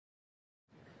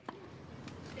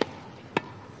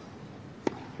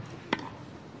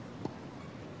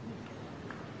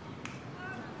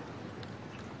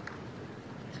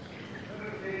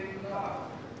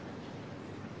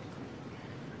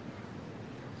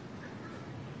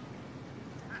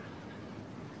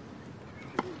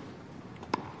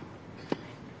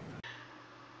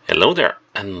Hello there,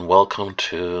 and welcome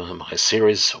to my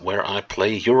series where I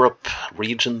play Europe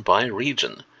region by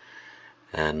region.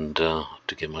 And to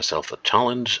give myself a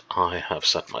challenge, I have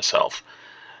set myself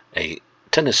a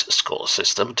tennis score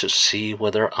system to see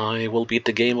whether I will beat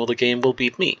the game or the game will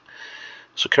beat me.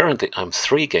 So currently I'm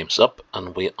 3 games up,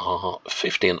 and we are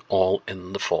 15 all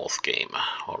in the 4th game.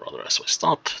 Or rather, as we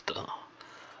start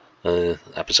the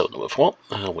episode number 4,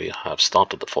 we have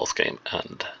started the 4th game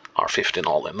and are 15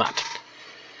 all in that.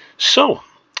 So,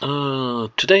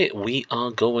 today we are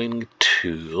going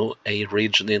to a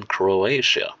region in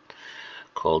Croatia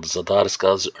called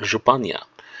Zadarska's županija,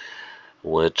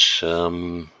 which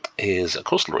is a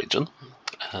coastal region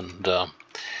and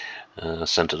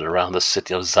centered around the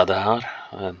city of Zadar.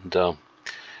 And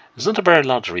it's not a very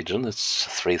large region. It's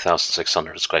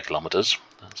 3,600 square kilometers.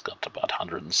 It's got about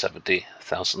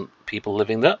 170,000 people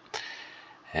living there.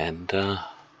 And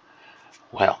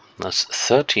well, there's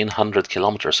 1,300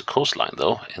 kilometers of coastline,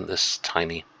 though, in this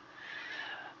tiny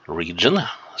region.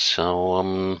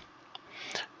 So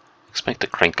expect a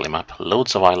crinkly map,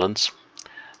 loads of islands,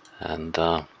 and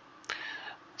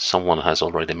someone has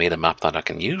already made a map that I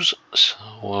can use.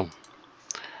 So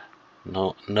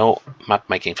no map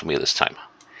making for me this time.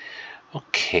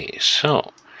 Okay,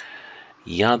 so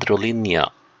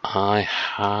Jadrolinja. I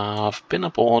have been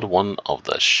aboard one of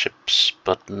the ships,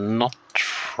 but not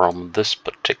from this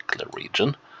particular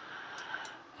region.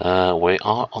 We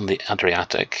are on the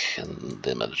Adriatic in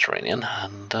the Mediterranean,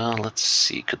 and let's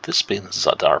see, could this be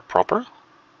Zadar proper?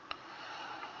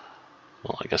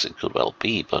 Well, I guess it could well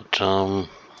be, but well,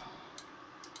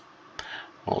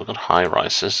 we've got high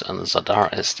rises, and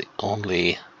Zadar is the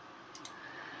only,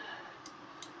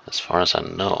 as far as I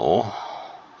know.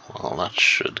 Well, that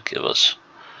should give us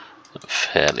a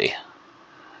fairly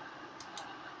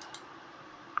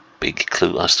big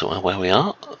clue as to where we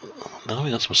are. Now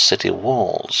we got some city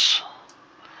walls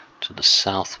to the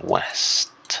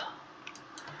southwest.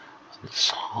 This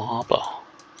harbour.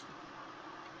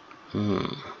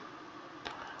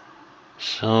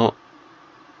 So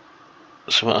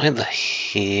we're either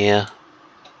here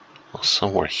or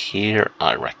somewhere here,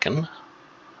 I reckon.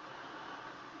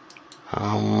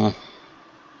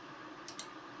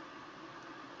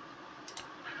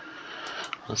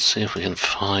 Let's see if we can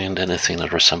find anything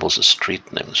that resembles a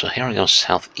street name. So here I go,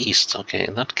 southeast. Okay,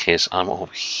 in that case, I'm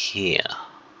over here.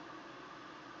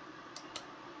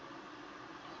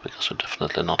 Because we're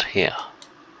definitely not here.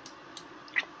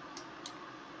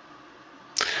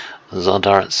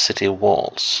 Zadar city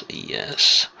walls,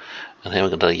 yes. And here we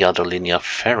got the Jadrolinja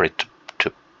ferry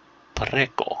to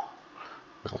Preko.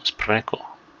 That was Preko.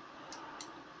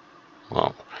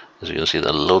 Well, as you can see, there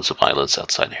are loads of islands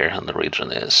outside here, and the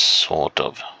region is sort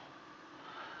of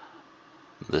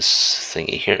this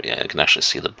thingy here. Yeah, you can actually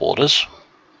see the borders,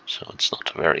 so it's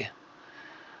not a very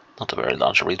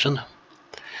large region.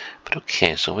 But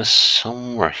okay, so we're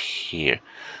somewhere here.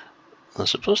 There's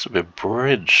supposed to be a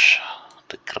bridge,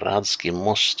 the Gradski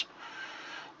most.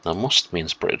 Now, most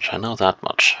means bridge, I know that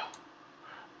much.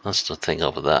 That's the thing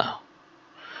over there.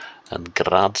 And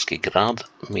Gradski, Grad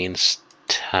means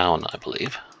town, I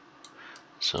believe.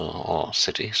 So, or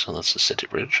city, so that's the city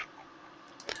bridge.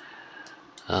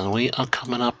 And we are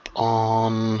coming up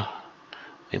on,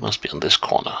 we must be on this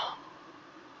corner.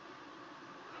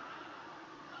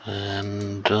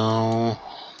 And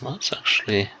that's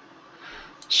actually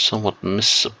somewhat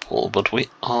missable, but we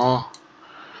are,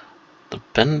 the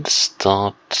bend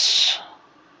starts,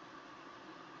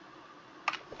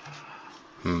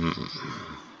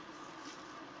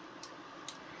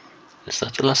 is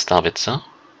that the Lastavica?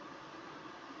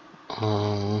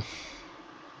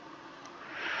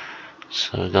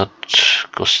 So we got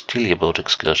Gostilia boat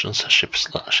excursions, ship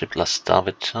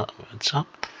Lastavica,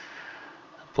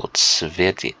 boat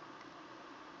Sveti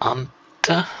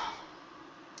Ante.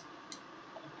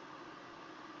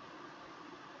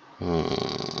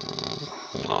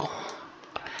 No,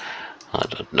 I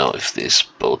don't know if these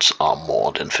boats are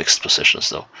moored in fixed positions,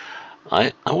 though.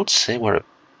 I would say we're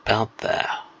about there.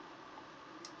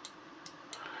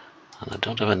 And I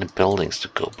don't have any buildings to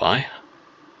go by.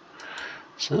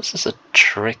 So this is a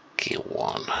tricky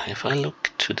one. If I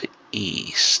look to the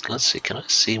east, let's see, can I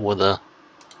see where the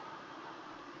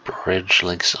bridge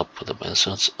links up with the,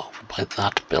 so it's over by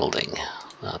that building,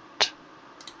 that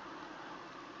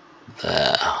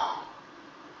there.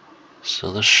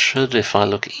 So there should, if I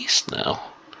look east now,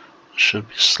 there should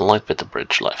be a slight bit of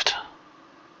bridge left.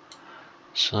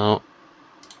 So,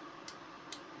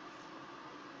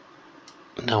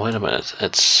 no, wait a minute,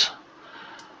 it's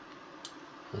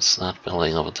that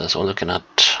building over there. So we're looking at,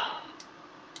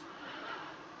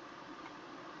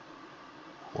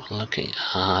 well, looking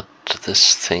at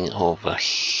this thing over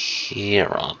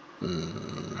here.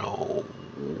 No.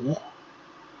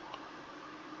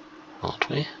 Aren't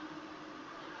we?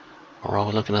 Or are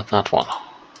we looking at that one?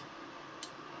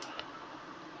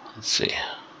 Let's see.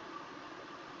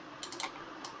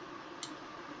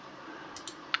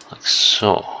 Like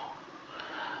so.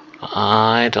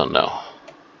 I don't know.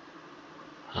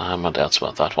 I have my doubts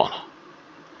about that one.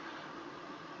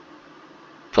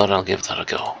 But I'll give that a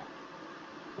go.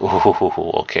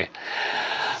 Ooh, okay.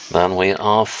 Then we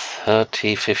are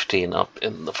 30-15 up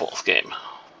in the fourth game.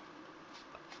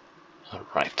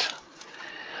 Alright.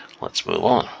 Let's move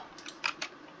on.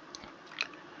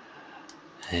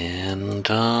 And,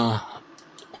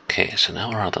 okay, so now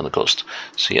we're out on the coast.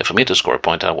 So yeah, for me to score a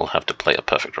point, I will have to play a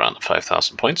perfect round of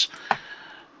 5,000 points.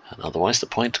 And otherwise the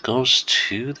point goes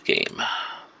to the game.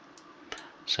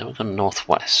 So we go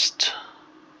northwest.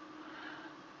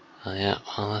 Yeah,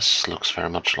 well, this looks very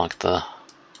much like the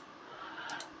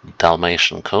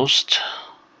Dalmatian coast,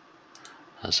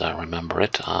 as I remember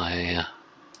it. I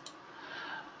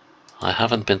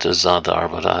haven't been to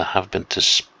Zadar, but I have been to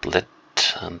Split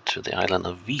and to the island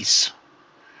of Vis.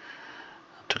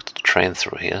 I took the train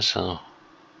through here, so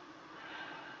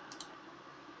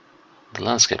the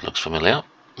landscape looks familiar.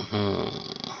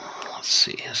 Let's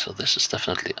see, so this is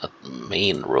definitely a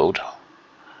main road.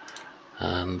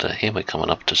 And here we're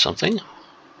coming up to something.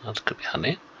 That could be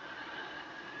handy.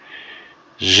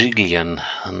 Zigilian,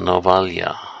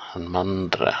 Novalia, and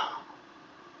Mandra,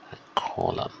 and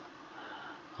Kolan.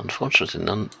 Unfortunately,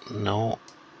 no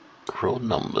road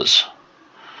numbers.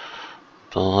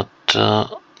 But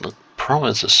the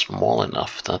province is small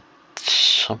enough that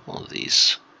some of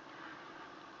these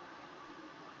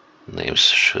names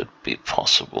should be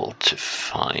possible to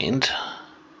find.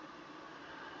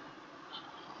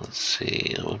 Let's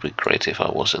see, it would be great if I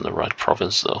was in the right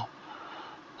province though.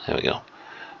 There we go.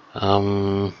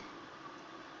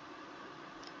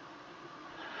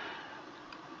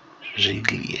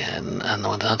 Zigilian, and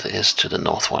what that is to the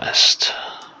northwest.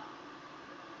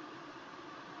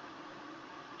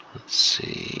 Let's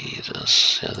see,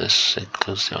 this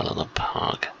includes the island of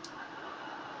Pag.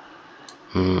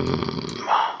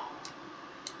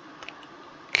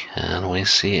 Can we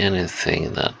see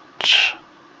anything that...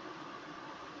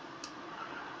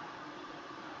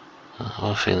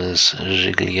 I feel this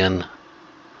Zigilian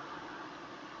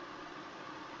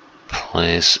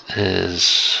place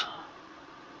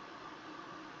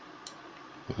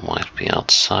might be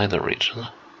outside the region.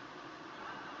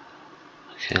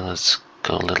 Okay, let's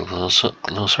go a little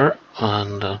closer,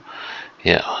 and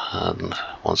yeah, and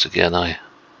once again I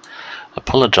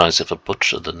apologize if I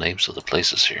butchered the names of the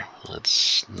places here.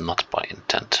 It's not by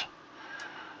intent.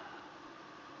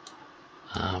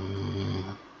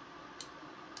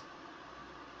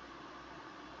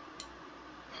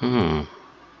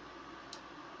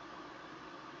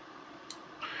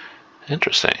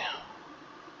 Interesting.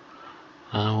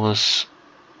 I was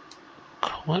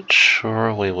quite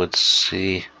sure we would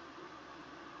see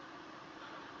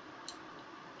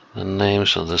the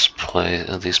names of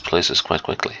these places quite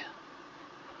quickly.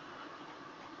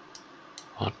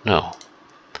 But no.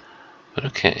 But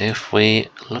okay, if we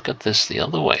look at this the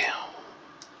other way,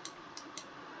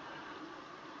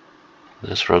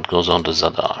 this road goes on to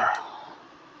Zadar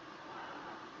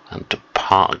and to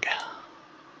Pag.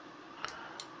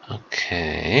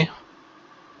 Okay,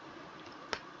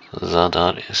 so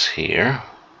Zadar is here,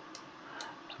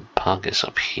 and Pag is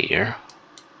up here,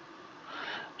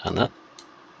 and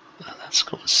that's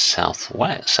going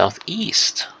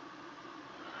southeast.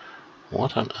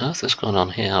 What on earth is going on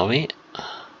here? Are we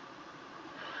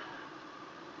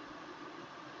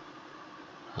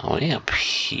up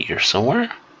here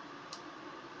somewhere?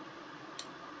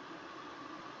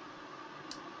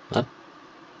 That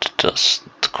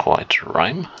doesn't quite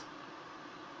rhyme,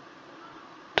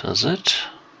 does it?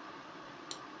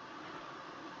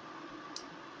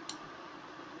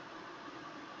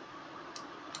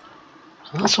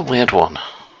 That's a weird one.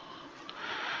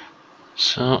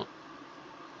 So,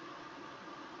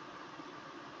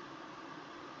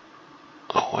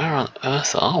 where on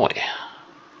earth are we?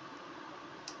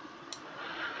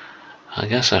 I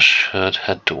guess I should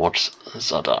head towards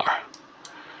Zadar.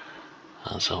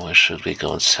 And so we should be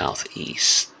going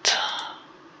southeast.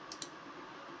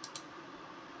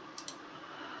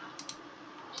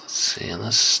 Let's see, and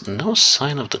there's no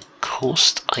sign of the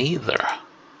coast either.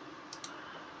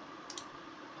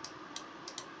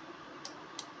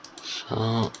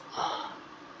 So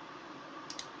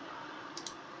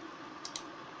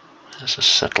there's a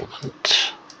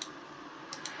settlement.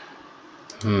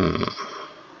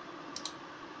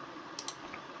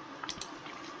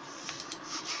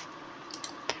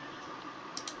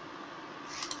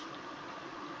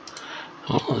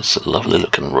 Oh, it's a lovely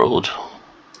looking road.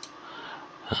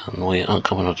 And we are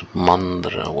coming out of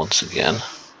Mandra once again.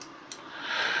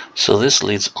 So this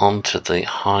leads on to the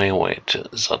highway to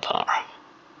Zadar.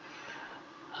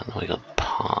 And we got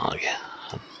Pag.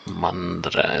 And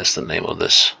Mandra is the name of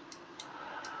this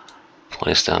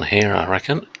place down here, I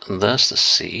reckon. And there's the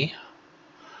sea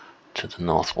to the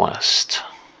northwest.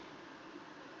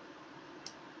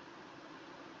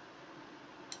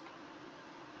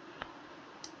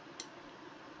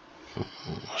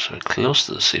 So we're close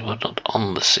to the sea, but not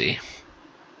on the sea.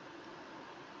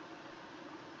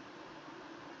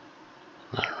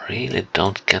 I really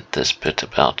don't get this bit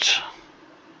about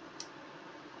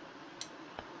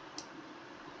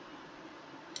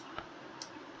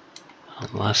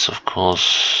unless, of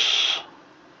course,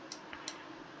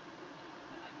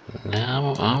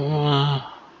 now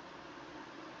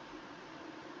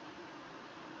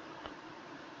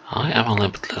I am a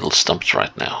little stumped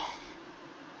right now.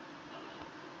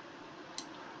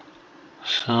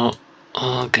 So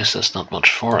I guess there's not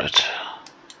much for it.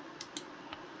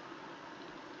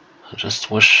 I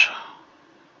just wish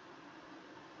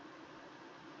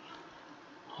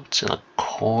it's in a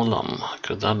column.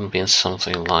 Could that be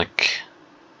something like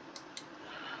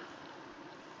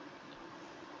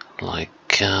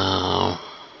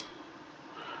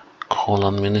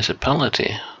column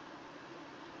municipality?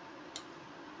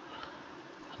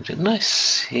 Didn't I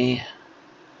see?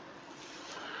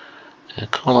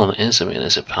 Colon is a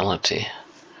municipality,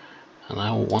 and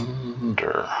I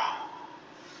wonder.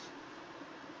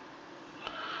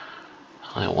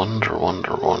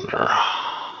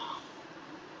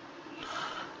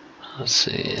 Let's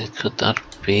see, could that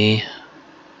be?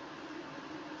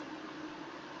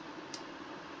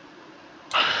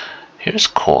 Here's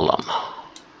Colum.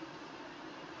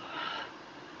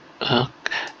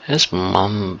 Here's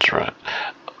Mandra.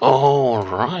 Oh,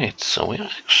 right, so we're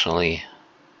actually...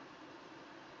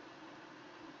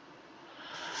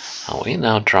 Are we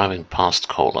now driving past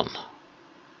Colon?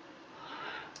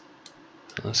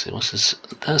 Let's see, what's this?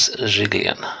 That's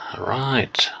Giglian.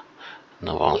 Right.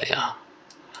 Novalia.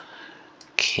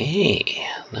 Okay.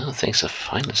 Now things are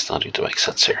finally starting to make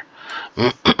sense here.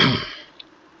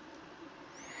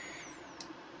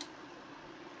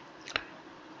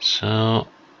 So,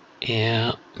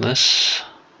 yeah, this...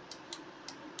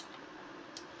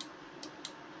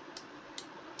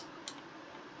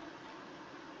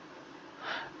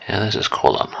 Yeah, this is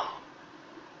Colon.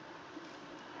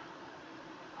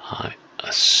 I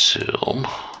assume.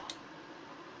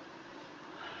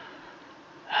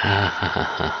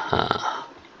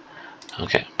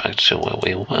 Okay, back to where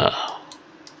we were.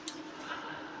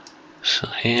 So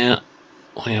here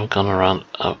we have gone around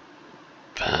a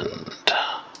bend.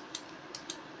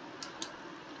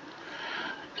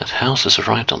 That house is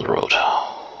right on the road.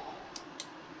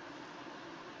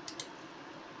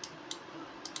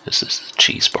 Is this the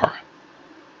cheese bar?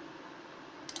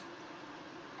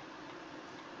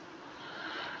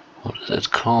 What is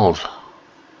it called?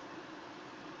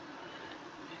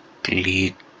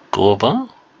 Gligova?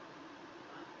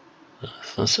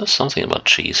 There's something about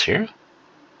cheese here.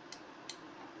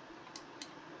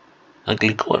 A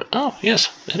Gligora. Oh, yes,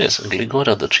 it is. A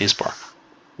Gligora, the cheese bar.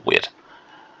 Weird.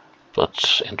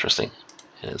 But interesting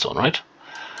in its own right.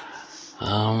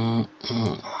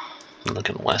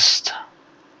 Looking west.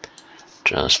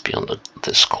 Just beyond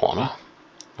this corner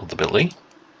of the building.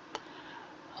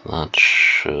 That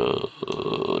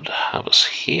should have us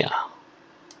here.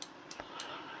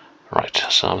 Right,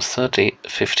 so I'm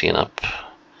 30-15 up,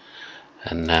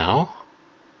 and now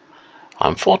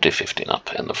I'm 40-15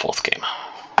 up in the fourth game.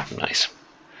 Nice.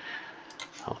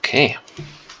 Okay.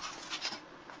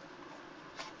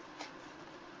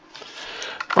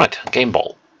 Right, game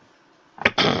ball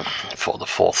for the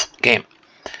fourth game.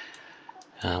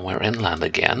 We're inland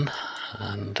again,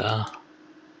 and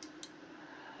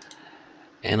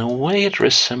in a way it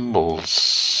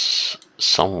resembles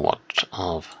somewhat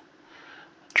of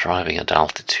driving at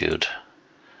altitude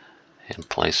in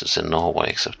places in Norway,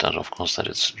 except that of course that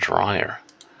it's drier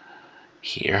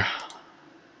here.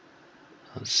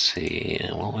 Let's see,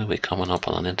 will we be coming up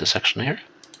on an intersection here?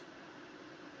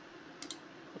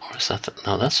 Or is that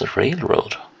no, that's a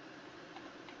railroad.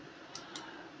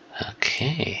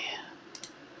 Okay.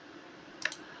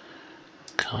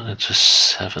 Coming into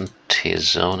 70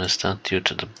 zone, is that due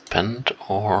to the bend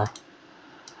or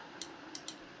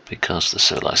because the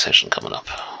civilization coming up?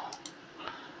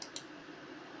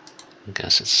 I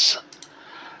guess it's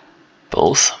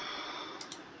both.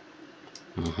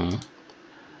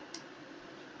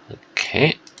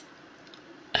 Okay.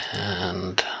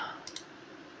 And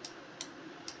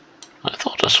I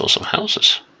thought I saw some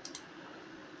houses.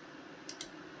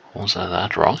 Was I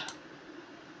that wrong?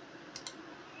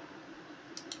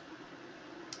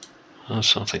 There's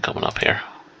something coming up here.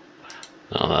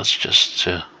 No, that's just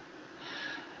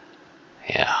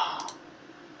yeah.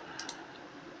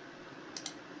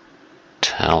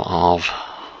 Tell of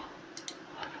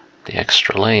the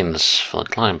extra lanes for the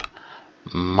climb.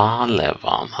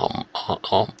 Malevan.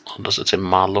 Oh, does it say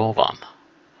Malovan?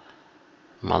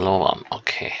 Malovan,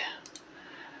 okay.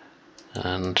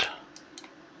 And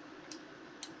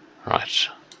right.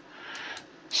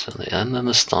 So the end and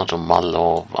the start of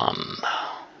Malovan.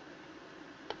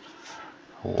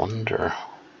 I wonder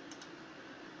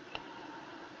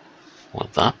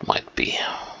what that might be.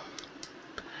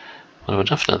 Well, we're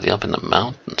definitely up in the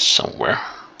mountains somewhere.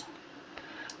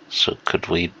 So could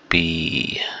we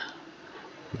be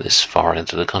this far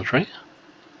into the country?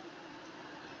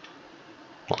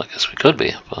 Well, I guess we could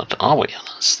be, but are we?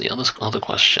 That's the other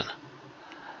question.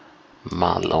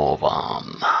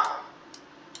 Malovan.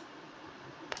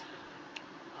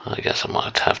 I guess I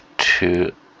might have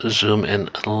to zoom in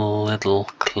a little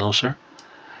closer.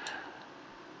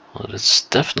 But it's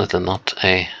definitely not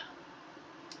a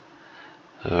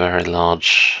very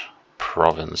large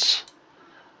province.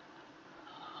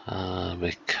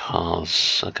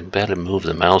 Because I can barely move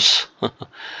the mouse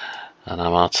and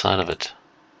I'm outside of it.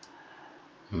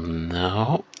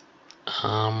 No.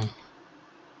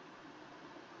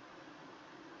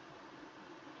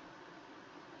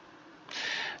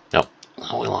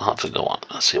 No, we'll have to go on.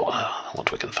 Let's see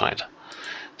what we can find.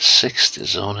 60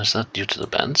 zone, is that due to the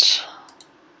bends?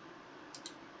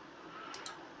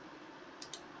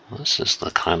 This is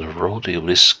the kind of road you'll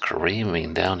be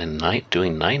screaming down in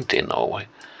doing 90 in Norway.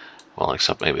 Well,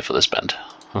 except maybe for this bend.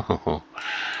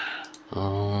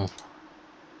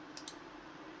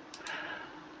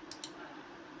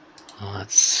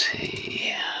 Let's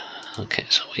see. Okay,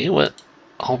 so we were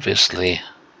obviously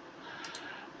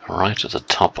right at the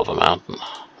top of a mountain.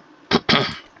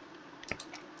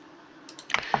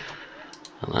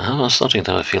 And I was starting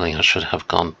to have a feeling I should have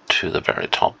gone to the very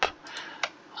top.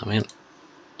 I mean,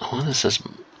 what is this?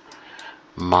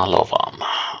 Malovan.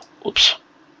 Oops.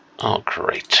 Oh,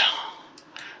 great.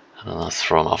 And then I'm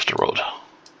thrown off the road.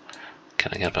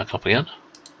 Can I get back up again?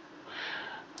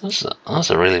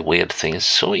 That's a really weird thing. It's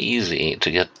so easy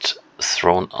to get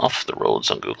thrown off the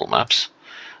roads on Google Maps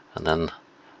and then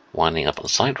winding up on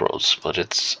side roads, but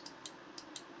it's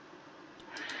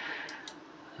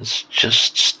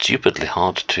just stupidly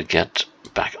hard to get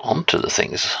back onto the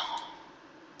things.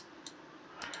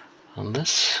 And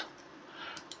this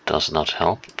does not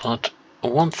help, but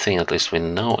one thing at least we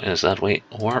know is that we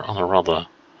were on a rather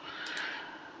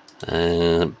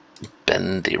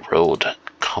bendy road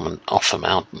coming off a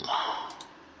mountain.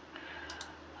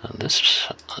 And this,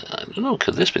 I don't know,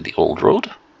 could this be the old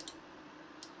road?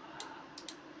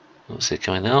 Let's see,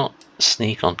 can we now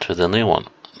sneak onto the new one?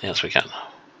 Yes, we can.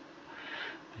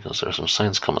 Because there are some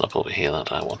signs coming up over here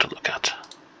that I want to look at.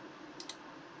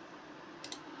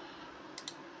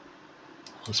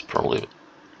 That's probably,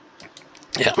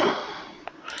 yeah,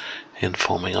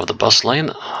 informing of the bus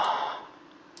lane.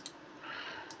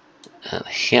 And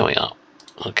here we are.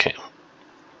 Okay.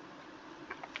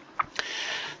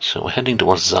 So we're heading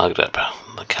towards Zagreb,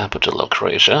 the capital of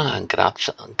Croatia, and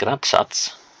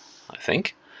Gračac, I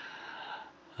think,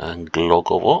 and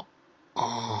Glogovo.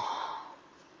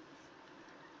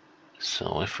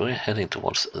 So if we're heading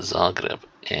towards Zagreb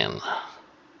in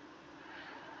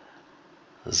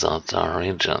Zadar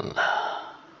region,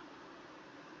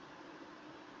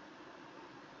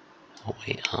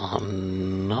 we are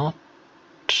not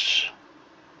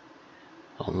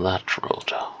on that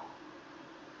road.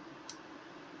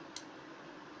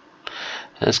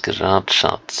 There's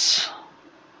Gračac.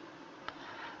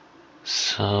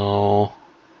 So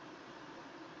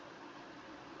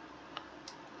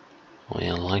we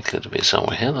are likely to be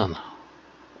somewhere here then,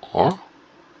 or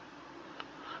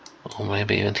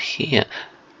maybe even here.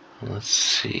 Let's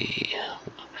see.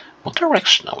 What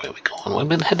direction are we going? We've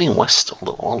been heading west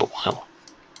all the while.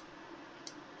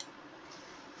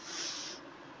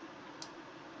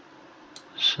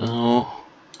 So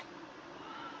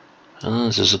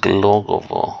this is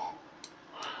Glogovo.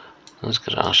 There's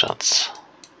Gračac.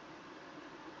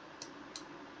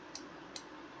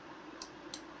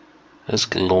 There's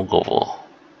Glogovo.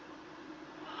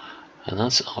 And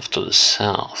that's off to the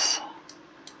south.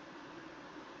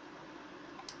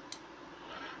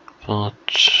 But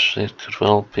it could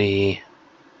well be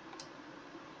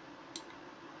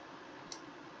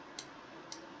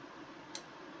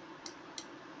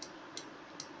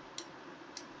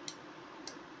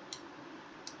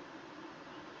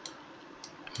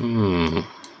I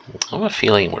have a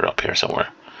feeling we're up here somewhere.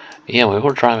 Yeah, we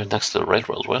were driving next to the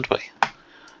railroad, weren't we?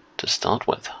 To start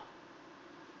with.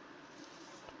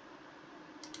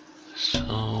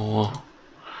 So,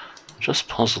 just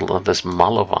puzzled that this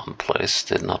Malavan place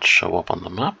did not show up on the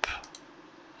map.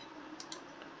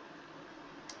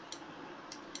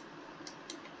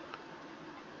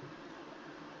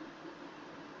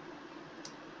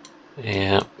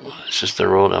 Yeah, it's just the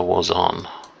road I was on.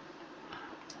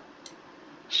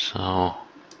 So,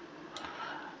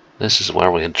 this is where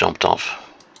we had jumped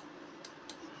off.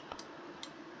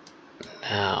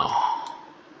 Now,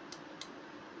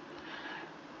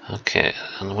 okay,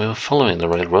 and we were following the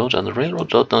railroad, and the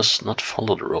railroad does not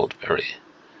follow the road very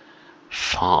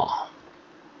far.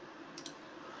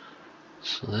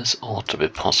 So this ought to be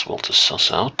possible to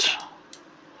suss out.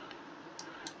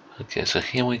 Okay, so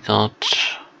here we got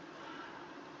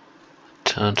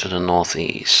turn to the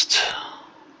northeast.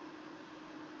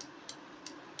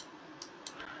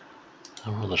 A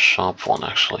rather sharp one,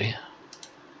 actually.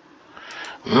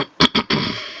 And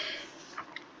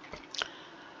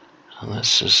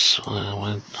this is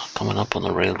we're coming up on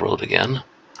the railroad again.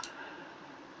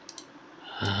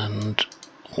 And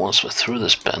once we're through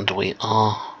this bend, we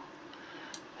are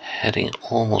heading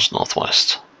almost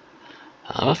northwest.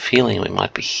 I have a feeling we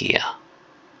might be here.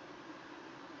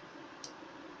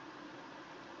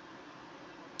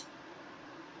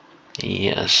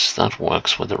 Yes, that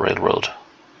works with the railroad.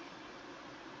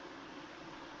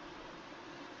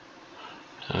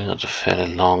 We got a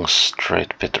fairly long,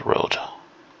 straight bit of road.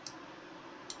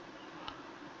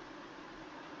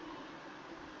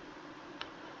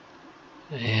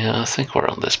 Yeah, I think we're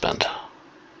on this bend.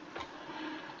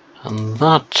 And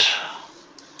that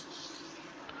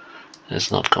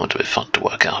is not going to be fun to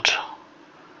work out.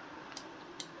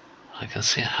 I can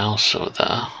see a house over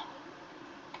there.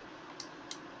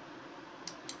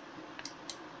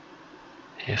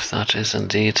 If that is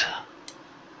indeed...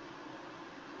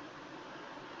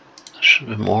 There should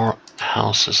be more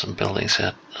houses and buildings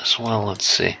here as well, let's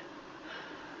see.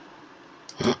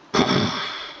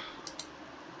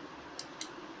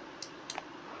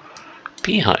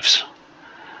 Beehives.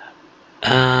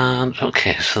 And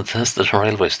okay, so there's the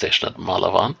railway station at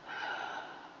Malavan.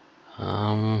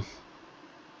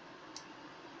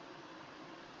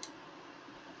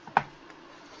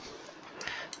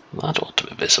 That ought to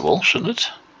be visible, shouldn't it?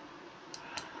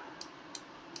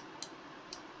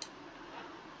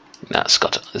 No, it's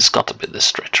got to be this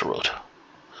stretch of road.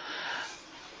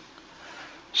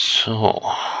 So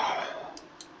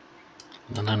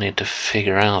then I need to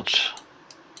figure out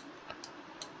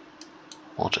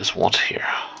what is what here.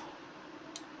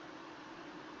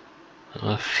 I have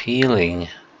a feeling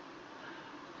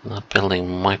that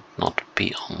building might not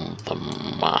be on the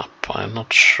map. I'm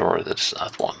not sure that it's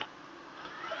that one.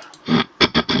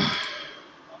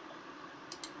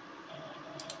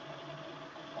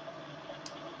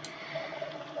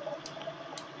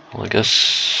 Well, I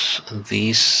guess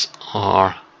these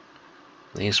are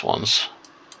these ones.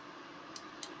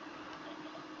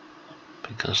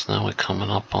 Because now we're coming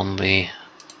up on the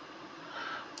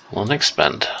next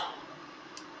bend.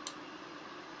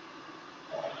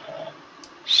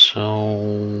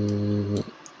 So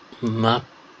that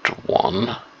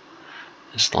one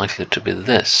is likely to be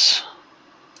this,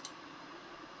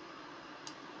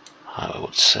 I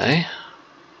would say.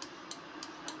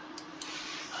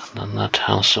 And then that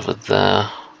house over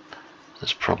there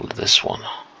is probably this one.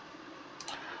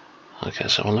 Okay,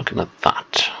 so we're looking at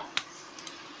that.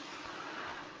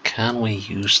 Can we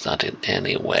use that in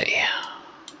any way?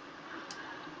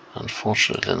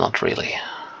 Unfortunately, not really.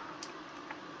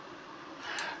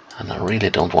 And I really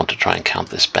don't want to try and count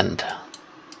this bend.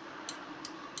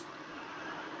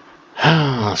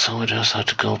 So we just have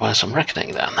to go by some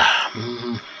reckoning then.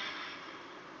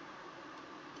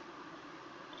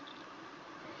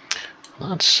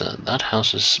 That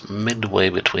house is almost midway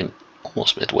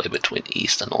between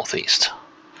east and northeast.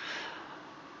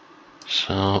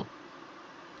 So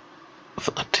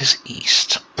that is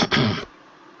east.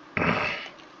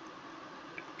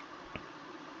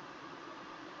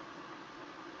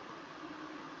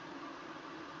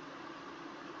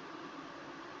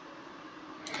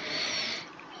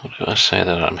 What do I say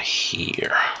that I'm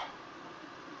here?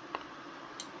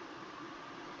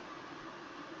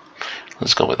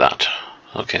 Let's go with that.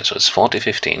 Okay, so it's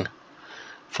 40-15.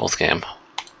 Fourth game.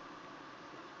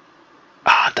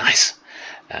 Ah, nice.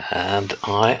 And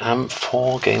I am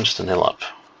 4 games to 0 up.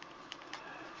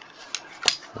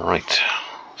 Right.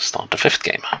 Start the 5th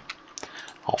game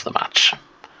of the match.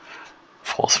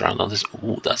 4th round of this.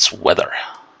 Ooh, that's weather.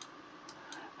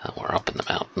 And we're up in the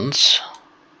mountains.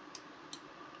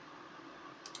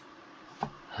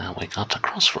 And we got a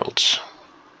crossroads.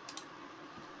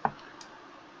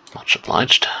 Much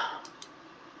obliged.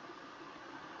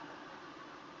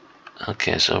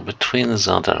 Okay, so between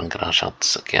Zadar and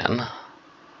Grashac again.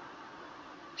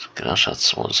 So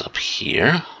Grashac was up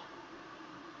here.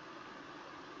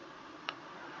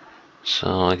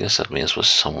 So I guess that means we're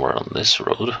somewhere on this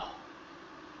road.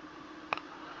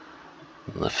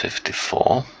 The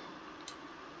 54.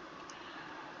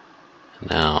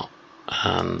 Now,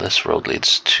 and this road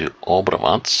leads to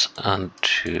Obravac and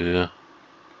to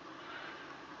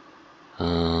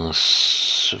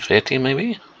Sveti,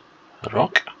 maybe?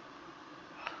 Rock?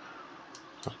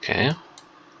 Okay.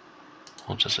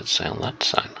 What does it say on that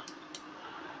sign?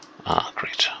 Ah,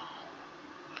 great.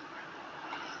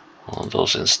 One of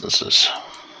those instances.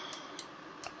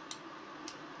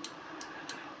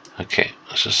 Okay,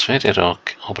 so Sveti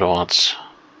Rock, Obravac.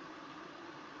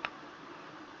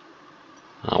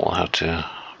 I will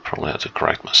probably have to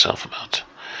correct myself about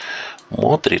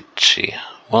Modrici.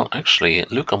 Well, actually,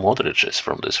 Luka Modric is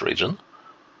from this region.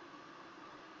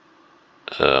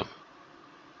 I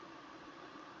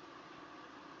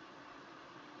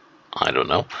don't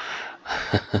know.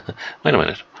 Wait a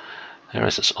minute. There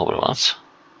is this Obravac.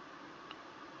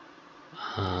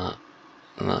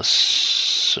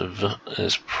 This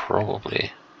is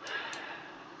probably...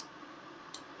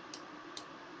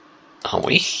 Are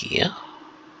we here?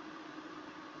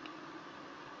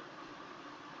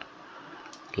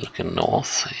 Looking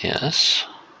north, yes.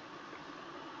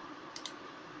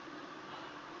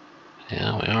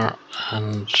 Yeah, we are,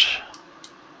 and...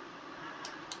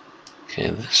 Okay,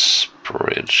 this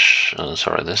bridge,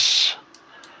 sorry, this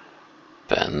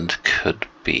bend could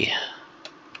be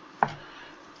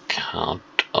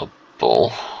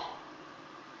countable.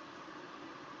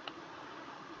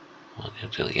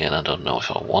 Again, I don't know if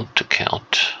I want to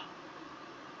count.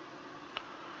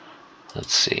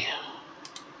 Let's see.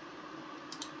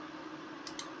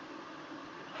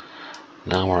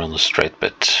 Now we're on the straight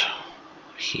bit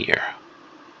here.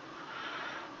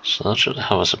 So that should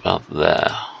have us about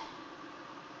there,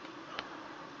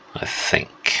 I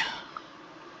think.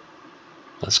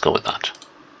 Let's go with that.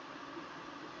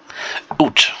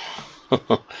 Oot!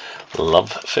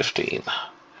 Love 15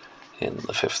 in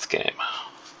the 5th game.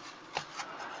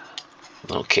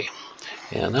 Okay.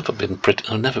 Yeah, I've never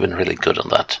been really good on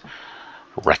that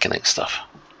reckoning stuff.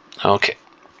 Okay.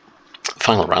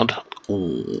 Final round.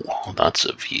 Ooh, that's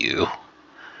a view.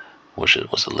 Wish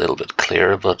it was a little bit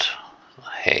clearer, but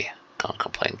hey, can't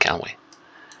complain, can we?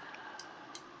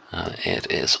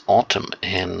 It is autumn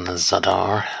in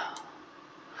Zadar.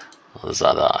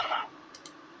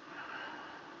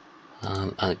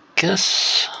 And I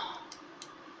guess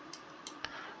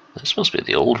this must be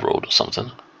the old road or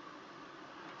something.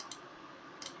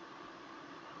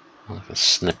 Like a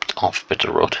snipped off bit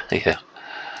of road. Yeah.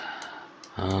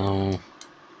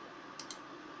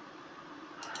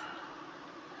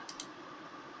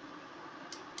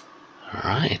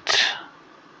 Right.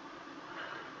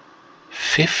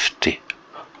 50.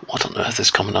 What on earth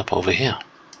is coming up over here?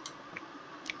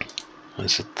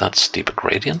 Is it that steep a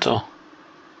gradient, or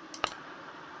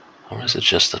is it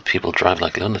just that people drive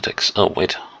like lunatics? Oh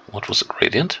wait, what was the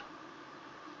gradient?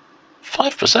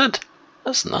 5%?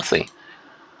 That's nothing.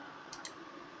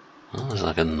 Well, it's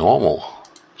like a normal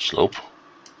slope.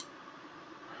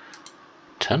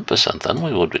 10%, then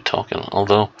we would be talking,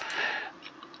 although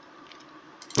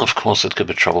of course it could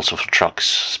be troublesome for trucks,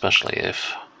 especially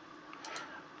if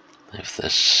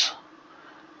this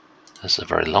is a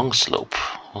very long slope.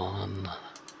 Well, then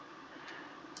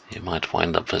you might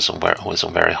wind up with some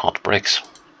very hot brakes.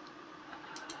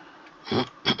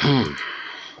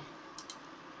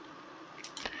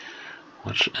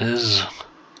 Which is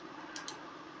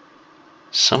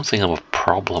something of a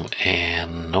problem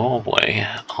in Norway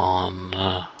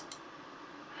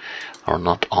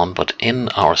but in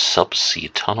our subsea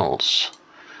tunnels.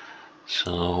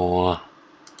 So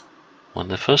when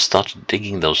they first started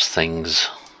digging those things,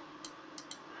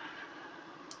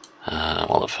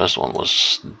 well, the first one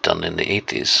was done in the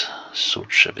 80s.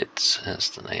 Suchevitz is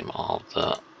the name of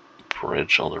the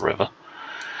bridge or the river.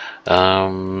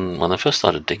 When they first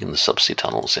started digging the subsea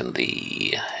tunnels in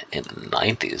the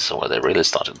 90s, where they really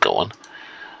started going,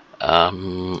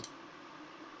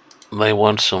 they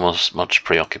weren't so much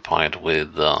preoccupied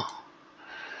with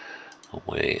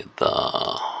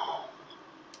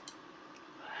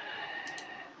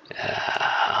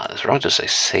it's wrong to say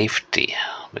safety,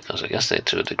 because I guess they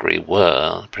to a degree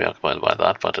were preoccupied by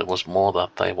that, but it was more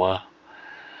that they were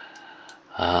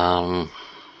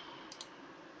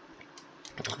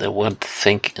they weren't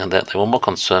thinking that they were more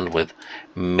concerned with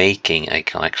making a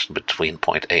connection between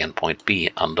point A and point B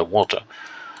underwater,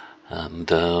 and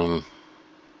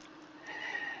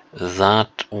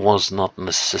that was not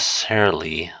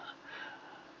necessarily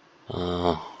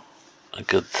a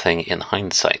good thing in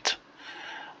hindsight,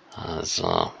 as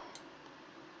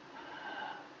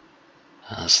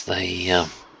they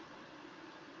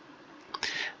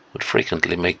would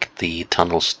frequently make the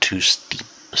tunnels too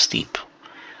steep.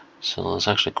 So there's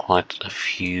actually quite a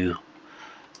few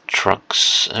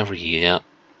trucks every year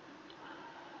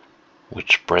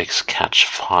which brakes catch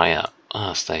fire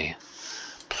as they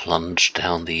plunge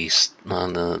down the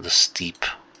steep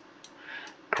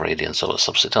gradients of the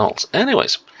subsea tunnels.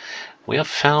 Anyways, we have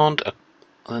found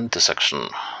an intersection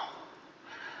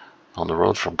on the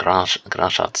road from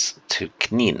Grašac to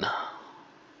Knin.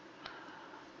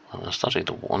 I'm starting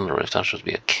to wonder if that should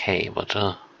be a K, but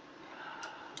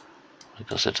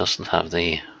because it doesn't have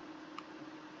the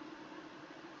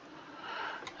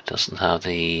accent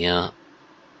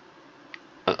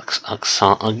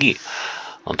aigu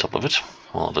on top of it,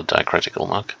 or the diacritical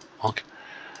mark.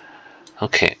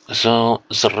 Okay, so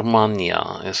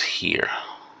Županija is here,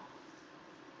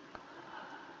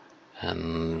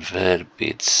 and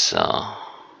Verbica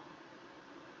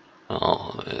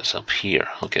is up here.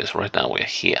 Okay, so right now we're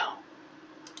here.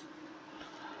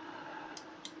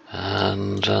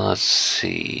 And let's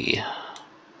see,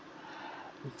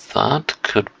 that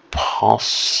could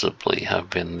possibly have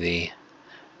been the,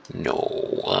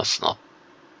 no, that's not,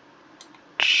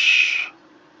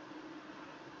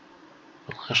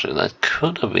 actually that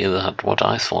could have been what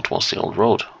I thought was the old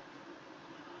road,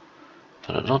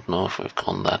 but I don't know if we've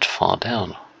gone that far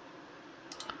down.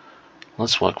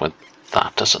 Let's work with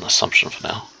that as an assumption for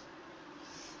now,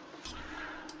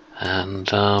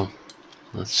 and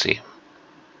let's see.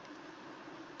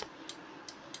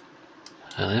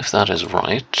 And if that is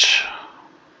right,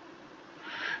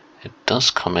 it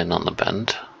does come in on the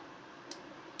bend.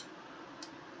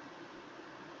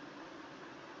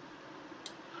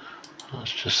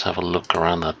 Let's just have a look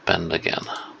around that bend again.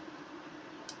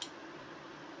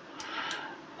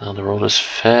 Now the road is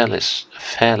fairly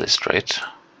straight.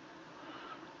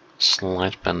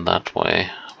 Slight bend that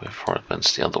way before it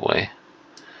bends the other way.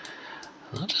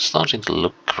 That is starting to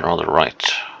look rather right.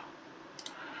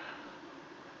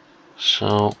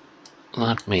 So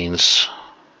that means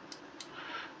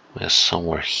we're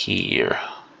somewhere here.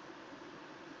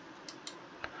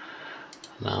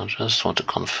 Now I just want to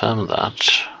confirm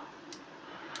that.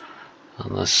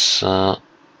 And this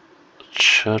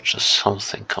church is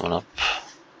something coming up.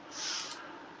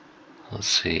 Let's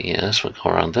see, yes, we'll go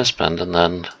around this bend and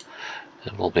then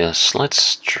it will be a slight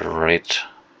straight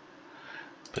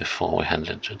before we head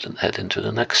into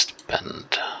the next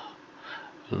bend.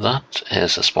 That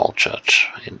is a small church,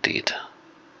 indeed.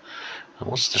 And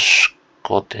what's the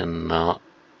Skodin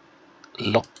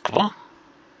Lokva?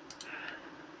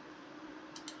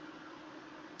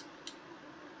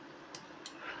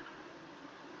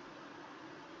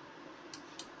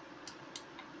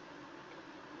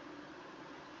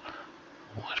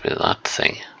 Might be that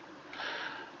thing.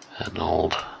 An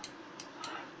old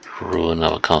ruin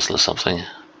of a castle or something.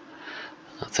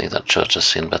 I think that church has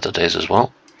seen better days as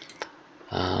well.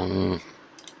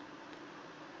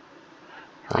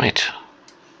 Right.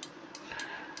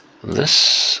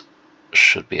 This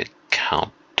should be a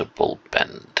countable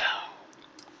bend.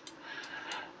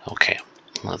 Okay,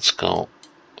 let's go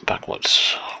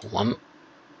backwards. 1,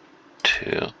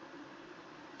 2,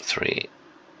 3.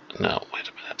 No, wait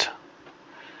a minute.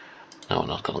 No, we're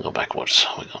not going to go backwards.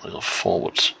 We're going to go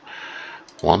forwards.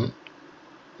 1,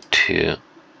 2,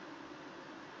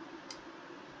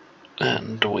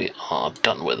 and we are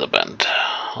done with the bend,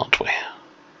 aren't we?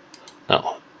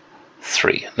 No,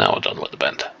 3. Now we're done with the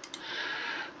bend.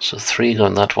 So 3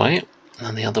 going that way,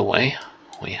 and the other way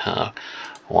we have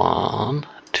 1,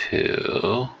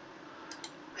 2,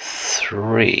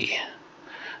 3.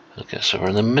 Okay, so we're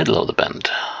in the middle of the bend.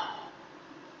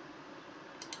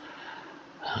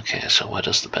 Okay, so where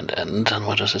does the bend end and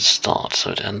where does it start?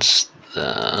 So it ends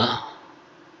there.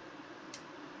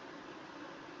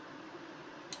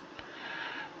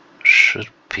 Should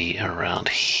be around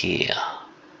here.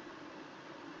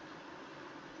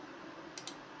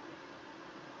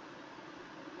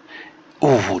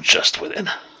 Ooh, just within.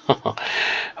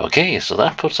 Okay, so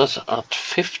that puts us at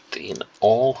 15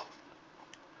 all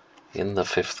in the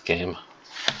 5th game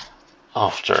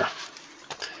after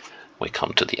we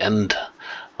come to the end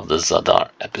of the Zadar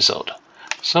episode.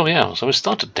 So yeah, so we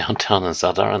started downtown in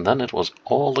Zadar and then it was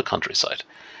all the countryside.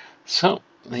 So,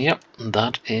 yep,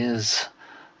 that is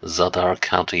Zadar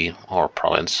County or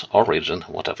province or region,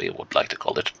 whatever you would like to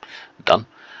call it, done.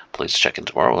 Please check in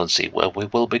tomorrow and see where we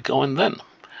will be going then.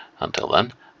 Until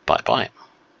then, bye-bye.